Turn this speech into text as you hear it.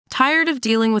Tired of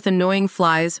dealing with annoying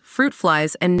flies, fruit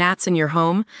flies, and gnats in your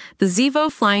home? The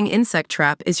Zevo Flying Insect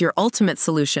Trap is your ultimate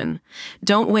solution.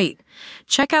 Don't wait.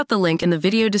 Check out the link in the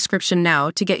video description now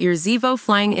to get your Zevo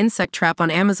Flying Insect Trap on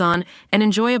Amazon and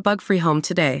enjoy a bug-free home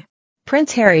today.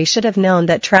 Prince Harry should have known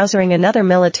that trousering another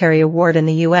military award in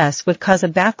the US would cause a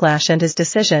backlash, and his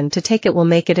decision to take it will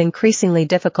make it increasingly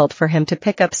difficult for him to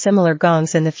pick up similar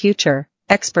gongs in the future,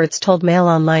 experts told Mail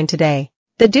Online today.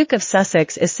 The Duke of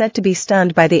Sussex is said to be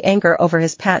stunned by the anger over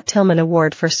his Pat Tillman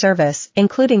Award for service,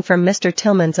 including from Mr.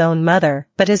 Tillman's own mother,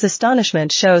 but his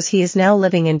astonishment shows he is now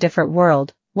living in a different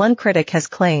world, one critic has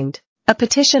claimed. A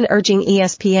petition urging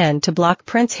ESPN to block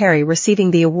Prince Harry receiving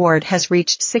the award has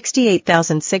reached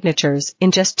 68,000 signatures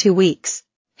in just 2 weeks.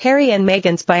 Harry and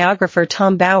Meghan's biographer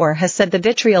Tom Bower has said the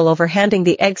vitriol over handing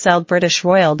the exiled British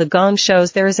royal the gong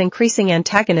shows there is increasing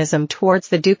antagonism towards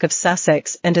the Duke of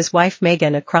Sussex and his wife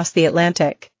Meghan across the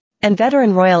Atlantic. And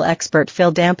veteran royal expert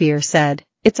Phil Dampier said,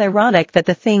 "It's ironic that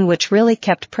the thing which really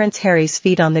kept Prince Harry's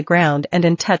feet on the ground and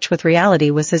in touch with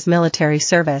reality was his military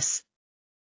service.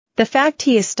 The fact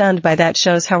he is stunned by that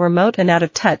shows how remote and out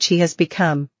of touch he has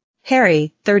become."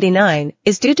 Harry, 39,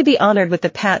 is due to be honored with the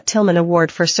Pat Tillman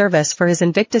Award for service for his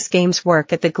Invictus Games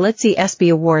work at the glitzy ESPY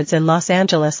Awards in Los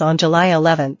Angeles on July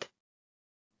 11.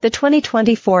 The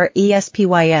 2024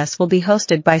 ESPYS will be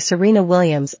hosted by Serena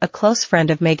Williams, a close friend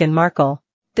of Meghan Markle.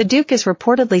 The Duke is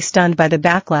reportedly stunned by the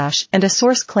backlash, and a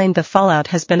source claimed the fallout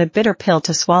has been a bitter pill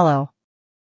to swallow.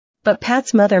 But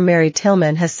Pat's mother Mary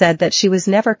Tillman has said that she was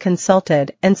never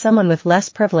consulted and someone with less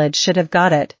privilege should have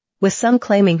got it, with some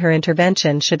claiming her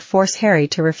intervention should force Harry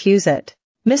to refuse it.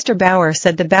 Mr. Bower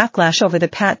said the backlash over the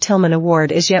Pat Tillman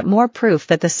Award is yet more proof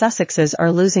that the Sussexes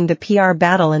are losing the PR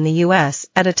battle in the US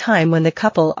at a time when the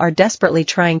couple are desperately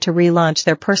trying to relaunch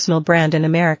their personal brand in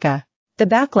America. The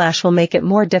backlash will make it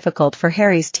more difficult for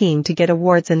Harry's team to get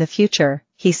awards in the future,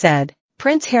 he said.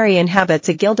 Prince Harry inhabits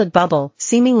a gilded bubble,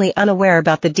 seemingly unaware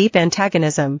about the deep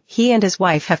antagonism he and his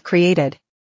wife have created.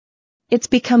 It's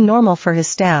become normal for his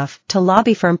staff to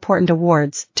lobby for important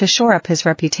awards to shore up his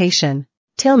reputation.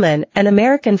 Tillman, an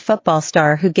American football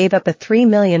star who gave up a £3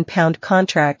 million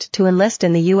contract to enlist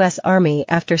in the U.S. Army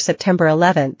after September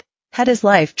 11, had his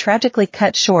life tragically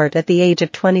cut short at the age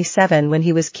of 27 when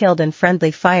he was killed in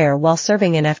friendly fire while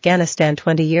serving in Afghanistan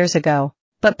 20 years ago.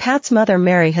 But Pat's mother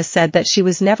Mary has said that she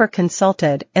was never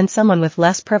consulted and someone with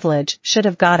less privilege should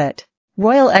have got it.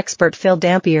 Royal expert Phil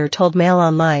Dampier told Mail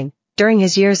Online, during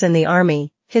his years in the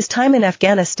Army, his time in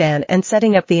Afghanistan and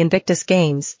setting up the Invictus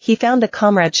Games, he found a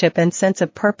comradeship and sense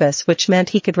of purpose which meant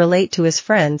he could relate to his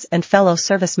friends and fellow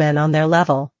servicemen on their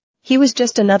level. He was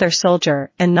just another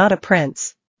soldier and not a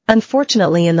prince.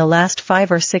 Unfortunately, in the last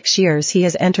 5 or 6 years he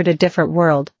has entered a different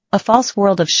world, a false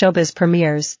world of showbiz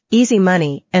premieres, easy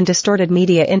money, and distorted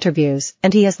media interviews,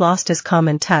 and he has lost his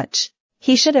common touch.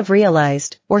 He should have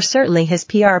realized, or certainly his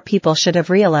PR people should have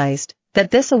realized, that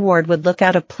this award would look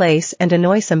out of place and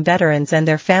annoy some veterans and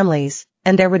their families,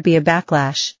 and there would be a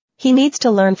backlash. He needs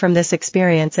to learn from this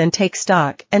experience and take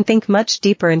stock and think much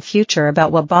deeper in future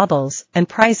about what baubles and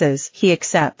prizes he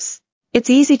accepts. It's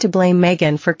easy to blame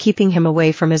Meghan for keeping him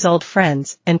away from his old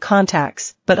friends and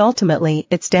contacts, but ultimately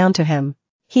it's down to him.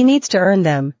 He needs to earn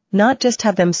them, not just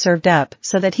have them served up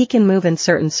so that he can move in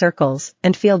certain circles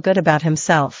and feel good about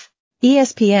himself.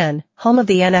 ESPN, home of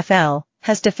the NFL,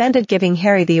 has defended giving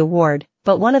Harry the award,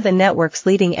 but one of the network's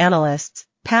leading analysts,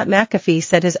 Pat McAfee,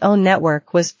 said his own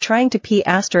network was trying to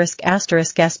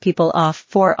 ******* people off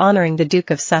for honoring the Duke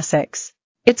of Sussex.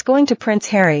 "It's going to Prince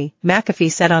Harry,"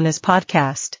 McAfee said on his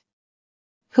podcast.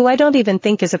 "Who I don't even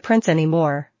think is a prince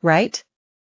anymore, right?"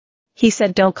 He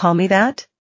said, "Don't call me that."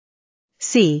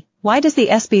 See, why does the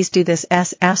ESPYs do this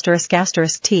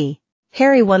 ******?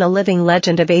 Harry won a Living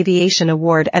Legend of Aviation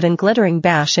award at an glittering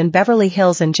bash in Beverly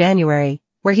Hills in January,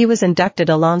 where he was inducted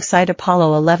alongside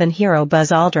Apollo 11 hero Buzz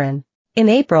Aldrin. In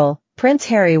April, Prince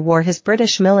Harry wore his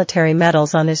British military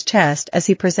medals on his chest as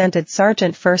he presented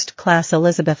Sergeant First Class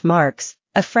Elizabeth Marks,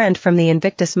 a friend from the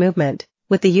Invictus movement,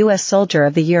 with the U.S. Soldier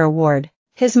of the Year award.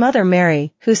 His mother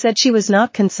Mary, who said she was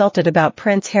not consulted about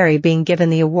Prince Harry being given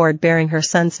the award bearing her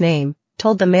son's name,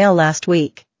 told the Mail last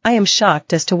week, "I am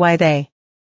shocked as to why they